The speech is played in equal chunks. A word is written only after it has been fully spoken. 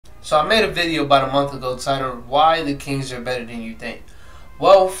So I made a video about a month ago titled "Why the Kings Are Better Than You Think."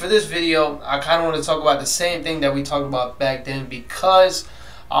 Well, for this video, I kind of want to talk about the same thing that we talked about back then because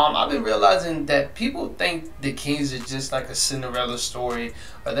I've been realizing that people think the Kings are just like a Cinderella story,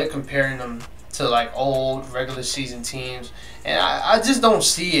 or they're comparing them to like old regular season teams, and I just don't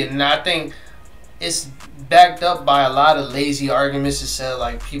see it. And I think it's backed up by a lot of lazy arguments instead of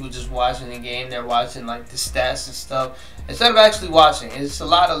like people just watching the game. They're watching like the stats and stuff instead of actually watching. It's a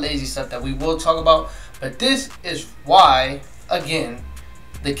lot of lazy stuff that we will talk about, but this is why, again,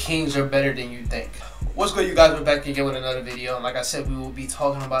 the Kings are better than you think. What's good, you guys? We're back again with another video, and like I said, we will be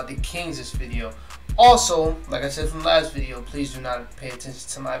talking about the Kings this video. Also, like I said from last video, please do not pay attention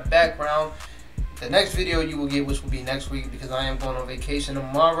to my background. The next video you will get, which will be next week, because I am going on vacation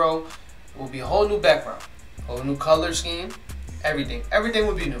tomorrow, will be a whole new background, whole new color scheme, everything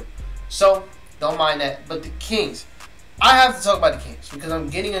will be new. So don't mind that. But the Kings, I have to talk about the Kings because I'm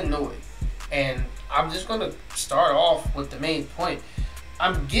getting annoyed, and I'm just gonna start off with the main point.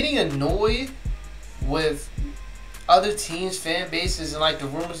 I'm getting annoyed with other teams' fan bases and like the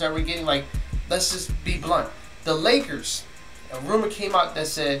rumors that we're getting. Like, let's just be blunt. The Lakers, a rumor came out that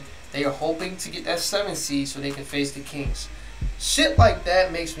said they are hoping to get that 7th seed so they can face the Kings. Shit like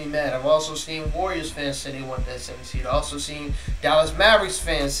that makes me mad. I've also seen Warriors fans say they want that 7th seed. I've also seen Dallas Mavericks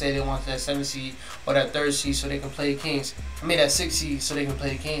fans say they want that 7th seed or that 3rd seed so they can play the Kings. I mean that 6th seed so they can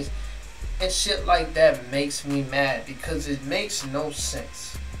play the Kings. And shit like that makes me mad because it makes no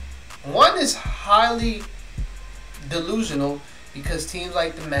sense. One is highly delusional because teams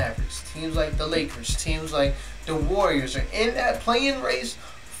like the Mavericks, teams like the Lakers, teams like the Warriors are in that play-in race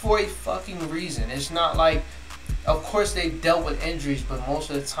for a fucking reason. It's not like, of course they've dealt with injuries, but most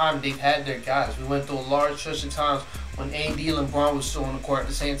of the time they've had their guys. We went through a large stretch of times when AD and LeBron was still on the court at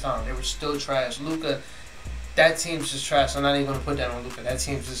the same time. They were still trash. Luka, that team's just trash. I'm not even going to put that on Luka. That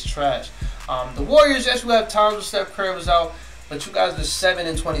team's just trash. The Warriors, yes, we have times when Steph Curry was out, but you guys are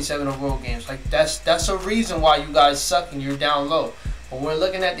 7-27 on road games. Like, that's a reason why you guys suck and you're down low. When we're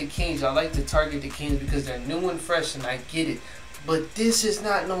looking at the Kings, I like to target the Kings because they're new and fresh, and I get it. But this is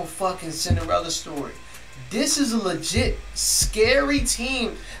not no fucking Cinderella story. This is a legit scary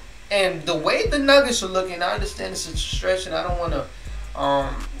team, and the way the Nuggets are looking, I understand it's a stretch, and I don't want to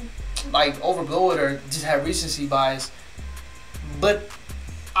like overblow it or just have recency bias. But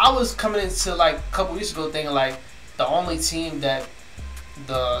I was coming into like a couple weeks ago thinking like the only team that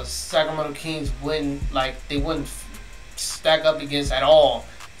the Sacramento Kings wouldn't stack up against at all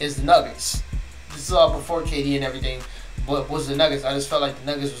is the Nuggets. This is all before KD and everything, but was the Nuggets. I just felt like the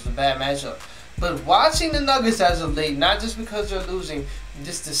Nuggets was a bad matchup. But watching the Nuggets as of late, not just because they're losing,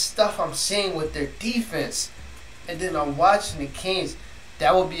 just the stuff I'm seeing with their defense, and then I'm watching the Kings,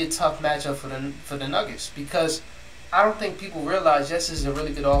 that will be a tough matchup for the Nuggets because I don't think people realize, yes, this is a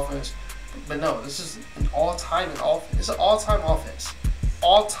really good offense, but no, this is an all-time offense. It's an all-time offense.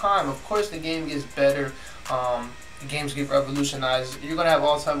 All-time. Of course, the game gets better. The games get revolutionized. You're going to have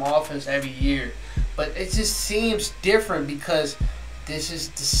all-time offense every year. But it just seems different because this is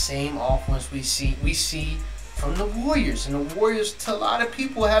the same offense we see from the Warriors. And the Warriors, to a lot of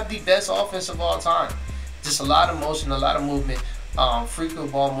people, have the best offense of all time. Just a lot of motion, a lot of movement,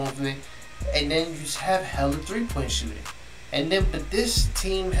 frequent ball movement. And then you just have hella three-point shooting. And then, but this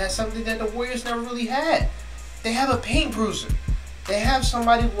team has something that the Warriors never really had. They have a paint bruiser. They have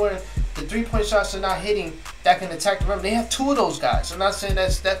somebody where the three-point shots are not hitting that can attack the rim. They have 2 of those guys. I'm not saying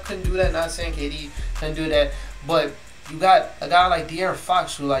that Steph couldn't do that. I'm not saying KD couldn't do that. But you got a guy like De'Aaron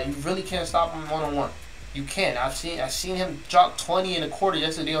Fox who, like, you really can't stop him one-on-one. You can't. I've seen him drop 20 in a quarter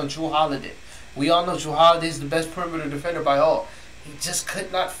yesterday on Jrue Holiday. We all know Jrue Holiday is the best perimeter defender by all. He just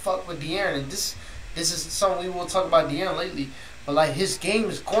could not fuck with De'Aaron, and this is something we will talk about De'Aaron lately. But like, his game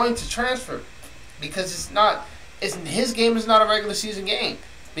is going to transfer because his game is not a regular season game.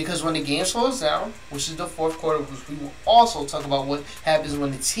 Because when the game slows down, which is the 4th quarter, which we will also talk about what happens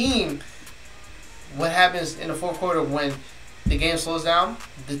when what happens in the 4th quarter when the game slows down.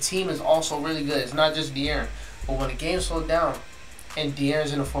 The team is also really good. It's not just De'Aaron, but when the game slows down and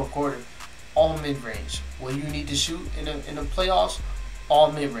De'Aaron's in the 4th quarter, all mid-range. What you need to shoot in the playoffs,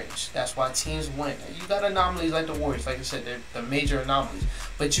 all mid-range. That's why teams win. You got anomalies like the Warriors. Like I said, they're the major anomalies.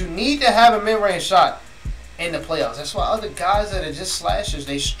 But you need to have a mid-range shot in the playoffs. That's why other guys that are just slashers,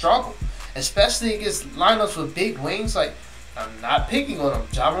 they struggle. Especially against lineups with big wings. Like, I'm not picking on him.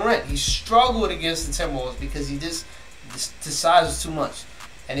 Ja Morant, he struggled against the Timberwolves because the size is too much.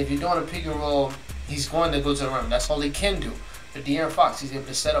 And if you're doing a pick and roll, he's going to go to the rim. That's all he can do. But De'Aaron Fox, he's able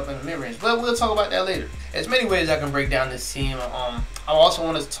to set up in the mid-range. But we'll talk about that later. There's many ways I can break down this team. I also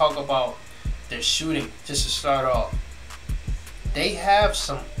want to talk about their shooting, just to start off. They have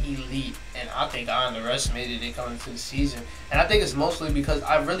some elite, and I think I underestimated it coming into the season. And I think it's mostly because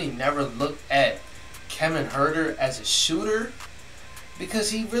I really never looked at Kevin Huerter as a shooter,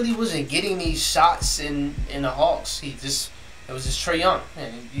 because he really wasn't getting these shots in the Hawks. It was just Trae Young,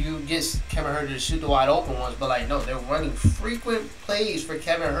 and you get Kevin Huerter to shoot the wide open ones, but like no, they're running frequent plays for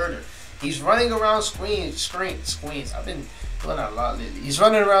Kevin Huerter. He's running around screens. I've been doing that a lot lately. He's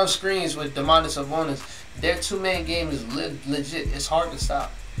running around screens with Domantas Sabonis. Their two-man game is legit. It's hard to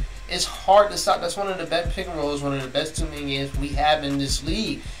stop. It's hard to stop. That's one of the best pick and rolls, one of the best two-man games we have in this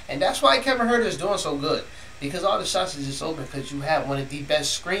league. And that's why Kevin Huerter is doing so good. Because all the shots are just open because you have one of the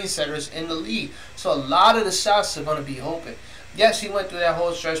best screen setters in the league. So a lot of the shots are going to be open. Yes, he went through that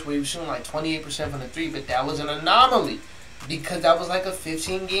whole stretch where he was shooting like 28% from the three, but that was an anomaly because that was like a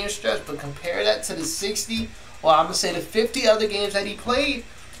 15-game stretch. But compare that to the 60, well, I'm going to say the 50 other games that he played,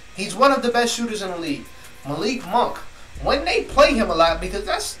 he's one of the best shooters in the league. Malik Monk, when they play him a lot, because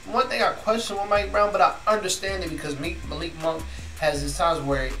that's one thing I question with Mike Brown, but I understand it because Malik Monk has his times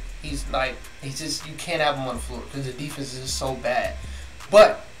where he's just, you can't have him on the floor because the defense is just so bad.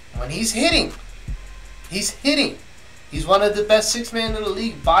 But when he's hitting. He's one of the best six-man in the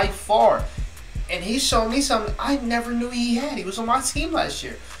league by far. And he's shown me something I never knew he had. He was on my team last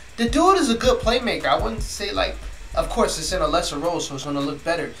year. The dude is a good playmaker. I wouldn't say like, of course it's in a lesser role, so it's going to look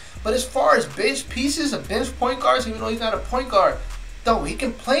better. But as far as bench pieces, of bench point guards, even though he's not a point guard, though he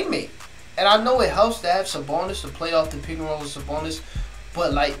can play make. And I know it helps to have Sabonis to play off the pick and roll with Sabonis.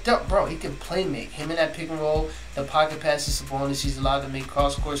 But like, bro, he can play make. Him in that pick and roll, the pocket passes Sabonis. He's allowed to make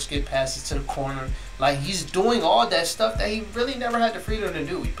cross-court skip passes to the corner. Like, he's doing all that stuff that he really never had the freedom to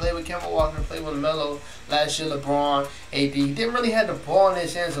do. He played with Kemba Walker, played with Melo, last year LeBron, AD. He didn't really have the ball in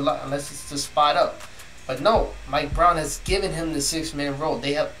his hands a lot unless it's to spot up. But no, Mike Brown has given him the six-man role.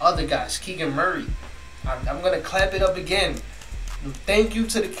 They have other guys. Keegan Murray. I'm going to clap it up again. Thank you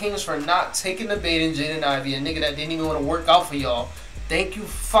to the Kings for not taking the bait in Jaden Ivey, a nigga that didn't even want to work out for y'all. Thank you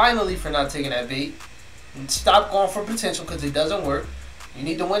finally for not taking that bait. And stop going for potential because it doesn't work. You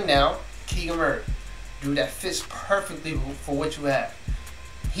need to win now. Keegan Murray. Dude, that fits perfectly for what you have.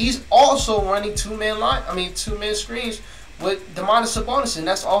 He's also running two-man screens with Domantas Sabonis, and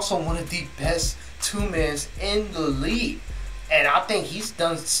that's also one of the best two-mans in the league. And I think he's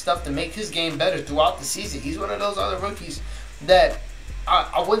done stuff to make his game better throughout the season. He's one of those other rookies that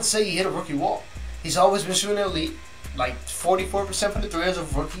I wouldn't say he hit a rookie wall. He's always been shooting elite, like 44% from the three as a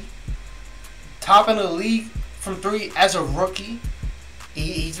rookie. Top in the league from three as a rookie.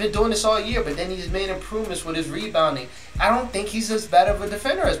 He's been doing this all year, but then he's made improvements with his rebounding. I don't think he's as bad of a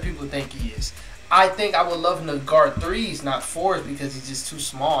defender as people think he is. I think I would love him to guard threes, not fours, because he's just too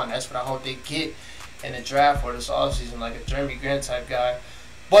small, and that's what I hope they get in the draft or this offseason, like a Jeremy Grant type guy.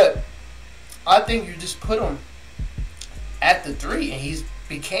 But I think you just put him at the three, and he's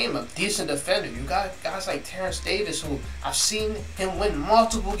became a decent defender. You got guys like Terrence Davis, who I've seen him win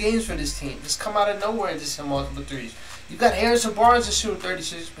multiple games for this team. Just come out of nowhere and just hit multiple threes. You got Harrison Barnes that's shooting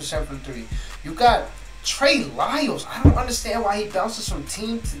 36% from three. You got Trey Lyles. I don't understand why he bounces from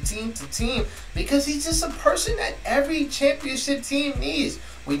team to team to team, because he's just a person that every championship team needs.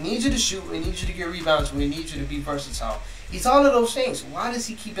 We need you to shoot. We need you to get rebounds. We need you to be versatile. He's all of those things. Why does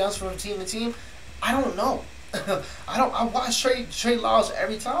he keep bouncing from team to team? I don't know. I watch Trey Lyles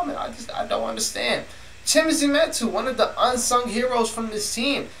every time, and I don't understand. Timothy Metu, one of the unsung heroes from this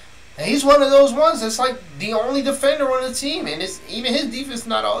team. And he's one of those ones that's like the only defender on the team, and even his defense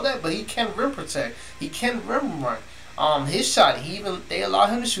not all that, but he can rim protect. He can rim run. His shot, they allow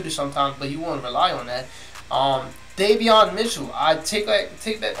him to shoot it sometimes, but you won't rely on that. Davion Mitchell, I take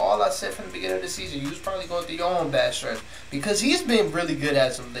back all I said from the beginning of the season. You was probably going through your own bad stretch, because he's been really good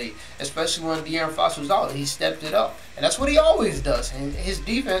as of late, especially when De'Aaron Fox was out. He stepped it up, and that's what he always does. And his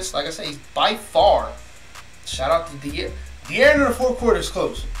defense, like I say, he's by far. Shout out to De'Aaron. De'Aaron in the fourth quarter is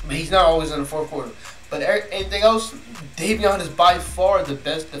close, but he's not always in the fourth quarter. But anything else, Davion is by far the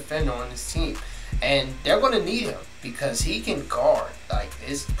best defender on this team, and they're going to need him because he can guard. Like,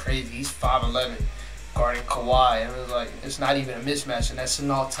 it's crazy. He's 5'11", guarding Kawhi, and it's not even a mismatch, and that's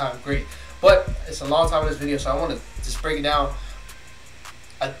an all-time great. But it's a long time in this video, so I want to just break it down.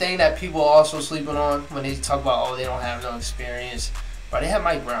 A thing that people are also sleeping on when they talk about, oh, they don't have no experience, but they have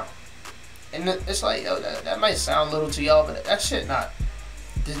Mike Brown. And it's like, yo, that might sound little to y'all, but that shit not.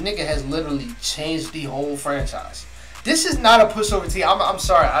 This nigga has literally changed the whole franchise. This is not a pushover team. I'm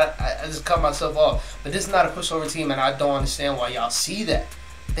sorry, I just cut myself off. But this is not a pushover team, and I don't understand why y'all see that.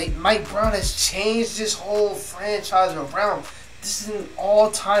 Mike Brown has changed this whole franchise around. This is an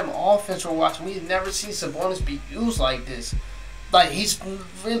all-time offense we're watching. We've never seen Sabonis be used like this. Like, he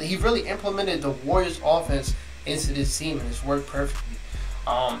really implemented the Warriors offense into this team, and it's worked perfectly.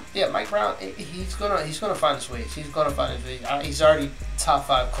 Yeah, Mike Brown, he's gonna find his ways. He's gonna find his ways. He's already top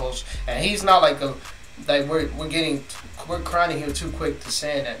 5 coach, and he's not like we're crowning him too quick to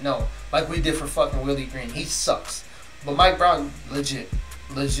saying that. No, like we did for fucking Willie Green. He sucks, but Mike Brown, legit.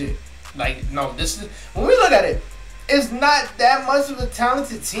 Like, no, this is, when we look at it, it's not that much of a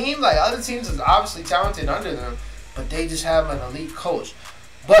talented team. Like, other teams is obviously talented under them, but they just have an elite coach.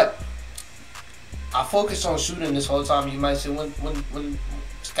 But I focused on shooting this whole time. You might say, when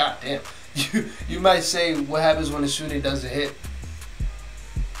goddamn, you might say, what happens when the shooting doesn't hit?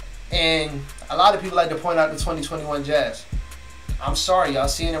 And a lot of people like to point out the 2021 Jazz. I'm sorry, y'all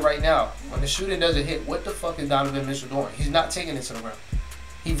seeing it right now. When the shooting doesn't hit, what the fuck is Donovan Mitchell doing? He's not taking it to the rim.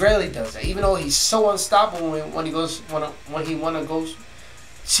 He rarely does that. Even though he's so unstoppable when he wanna go.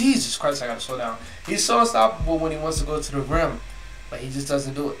 Jesus Christ, I gotta slow down. He's so unstoppable when he wants to go to the rim, but he just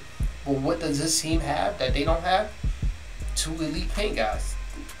doesn't do it. But what does this team have that they don't have? 2 elite paint guys.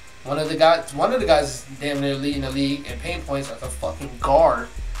 One of the guys is damn near leading the league in paint points as a fucking guard.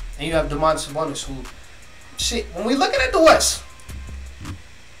 And you have Domantas Sabonis, who, shit, when we looking at the West,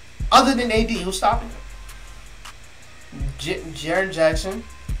 other than AD, who's stopping him? Jaren Jackson,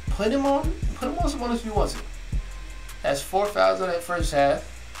 put him on Sabonis if he wants it. That's 4 fouls in that first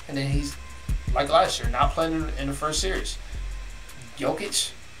half, and then he's, like last year, not playing in the first series.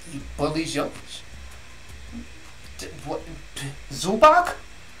 Jokic, he bullies Jokic. Zubac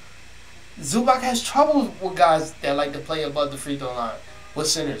has trouble with guys that like to play above the free throw line with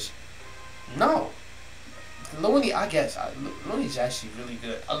centers. No. Looney, I guess. Looney's actually really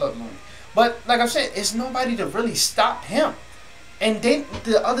good. I love Looney. But, like I'm saying, it's nobody to really stop him. And then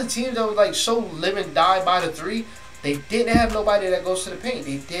the other teams that were like so live and die by the 3, they didn't have nobody that goes to the paint.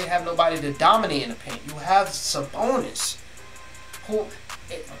 They did have nobody to dominate in the paint. You have Sabonis, who,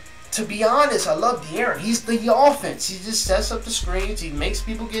 to be honest, I love De'Aaron. He's the offense. He just sets up the screens. He makes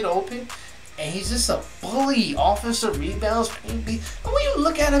people get open. And he's just a bully. Offensive rebounds, paint beat. And when you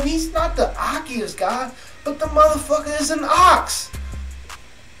look at him, he's not the ockiest guy, but the motherfucker is an ox.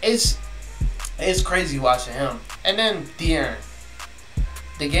 It's crazy watching him. And then De'Aaron.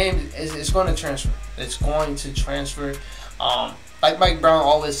 The game is going to transfer. It's going to transfer. Like Mike Brown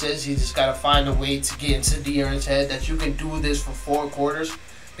always says, you just got to find a way to get into De'Aaron's head that you can do this for 4 quarters.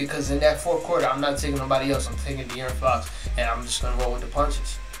 Because in that 4th quarter, I'm not taking nobody else. I'm taking De'Aaron Fox. And I'm just going to roll with the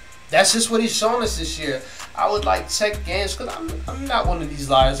punches. That's just what he's shown us this year. I would like check games, because I'm not one of these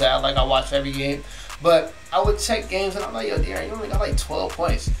liars that I watch every game. But I would check games and I'm like, yo, De'Aaron, you only got like 12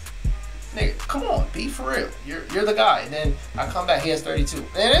 points. Nigga, come on, be for real. You're the guy. And then I come back, he has 32.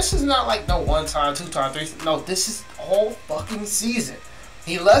 And this is not like no 1 time, 2 time, 3. No, this is all fucking season.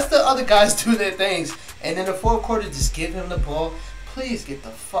 He lets the other guys do their things. And in the 4th quarter, just give him the ball. Please get the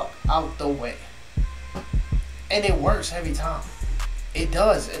fuck out the way. And it works every time. It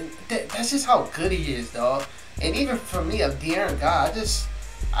does. And that's just how good he is, dog. And even for me, a De'Aaron guy,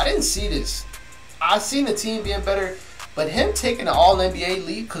 I didn't see this. I seen the team being better. But him taking the All-NBA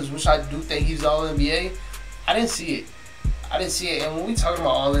lead, which I do think he's All-NBA, I didn't see it. And when we talking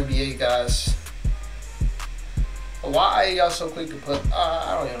about All-NBA guys, why are y'all so quick to put,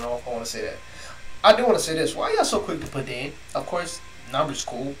 I don't even know if I want to say that. I do want to say this. Why are y'all so quick to put Dame? Of course, numbers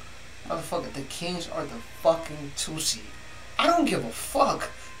cool. Motherfucker, the Kings are the fucking 2 seed. I don't give a fuck.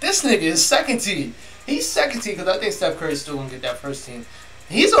 This nigga is 2nd team. He's 2nd team because I think Steph Curry's still going to get that 1st team.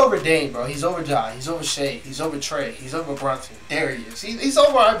 He's over Dame, bro. He's over Ja. He's over Shea. He's over Trey. He's over Brunson. There he is. He's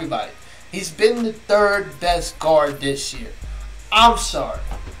over everybody. He's been the 3rd best guard this year. I'm sorry.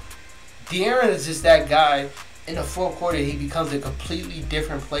 De'Aaron is just that guy. In the 4th quarter, he becomes a completely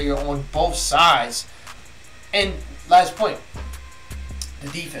different player on both sides. And last point, the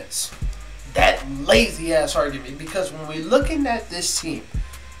defense. That lazy-ass argument. Because when we're looking at this team,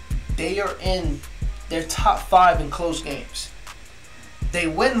 they are in their top 5 in close games. They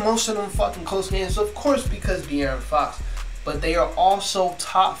win most of them fucking close games, of course, because De'Aaron Fox. But they are also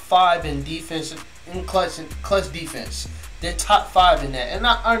top 5 in defense, in clutch defense. They're top 5 in that. And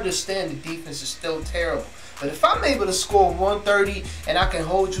I understand the defense is still terrible. But if I'm able to score 130 and I can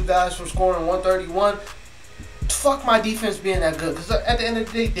hold you guys from scoring 131, fuck my defense being that good. Because at the end of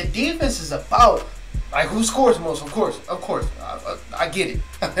the day, the defense is about, like, who scores most, of course. I get it.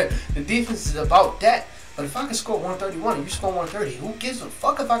 The defense is about that. But if I can score 131 and you score 130, who gives a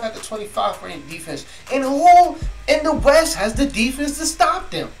fuck if I got the 25 ranked defense? And who in the West has the defense to stop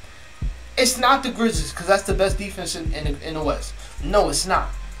them? It's not the Grizzlies, because that's the best defense in the West. No, it's not.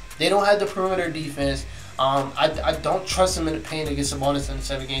 They don't have the perimeter defense. I don't trust them in the paint against Sabonis in the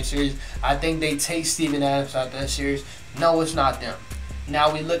 7-game series. I think they take Steven Adams out of that series. No, it's not them.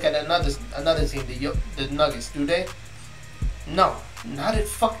 Now we look at another team, the Nuggets. Do they? No. Not at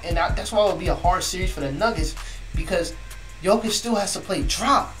and that's why it would be a hard series for the Nuggets, because Jokic still has to play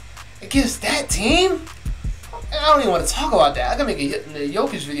drop against that team. And I don't even want to talk about that. I can make a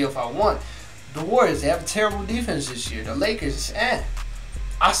Jokic video if I want. The Warriors, they have a terrible defense this year. The Lakers,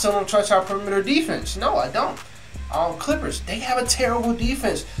 I still don't trust our perimeter defense. No, I don't. Clippers, they have a terrible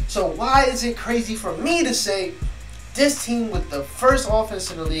defense. So why is it crazy for me to say this team with the first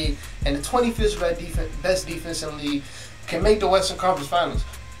offense in the league and the 25th best defense in the league can make the Western Conference Finals?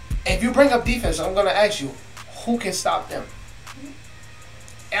 If you bring up defense, I'm going to ask you, who can stop them?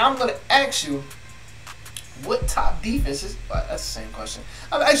 And I'm going to ask you, what top defense is... Well, that's the same question.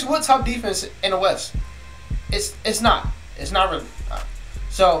 I'm going to ask you, what top defense in the West? It's not. It's not really.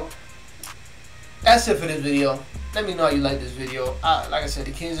 So, that's it for this video. Let me know how you like this video. Like I said,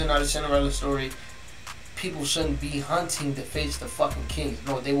 the Kings are not a Cinderella story. People shouldn't be hunting to face the fucking Kings.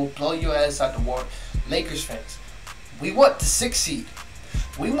 No, they will blow your ass out the water. Lakers fans, we want the 6th seed.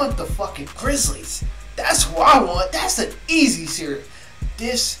 We want the fucking Grizzlies. That's what I want. That's an easy series.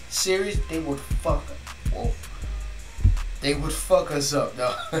 This series, they would fuck us. Whoa. They would fuck us up,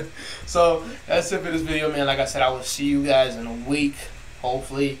 though. So, that's it for this video, man. Like I said, I will see you guys in a week.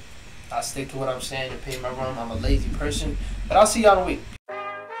 Hopefully, I'll stick to what I'm saying and pay my run. I'm a lazy person. But I'll see y'all in a week.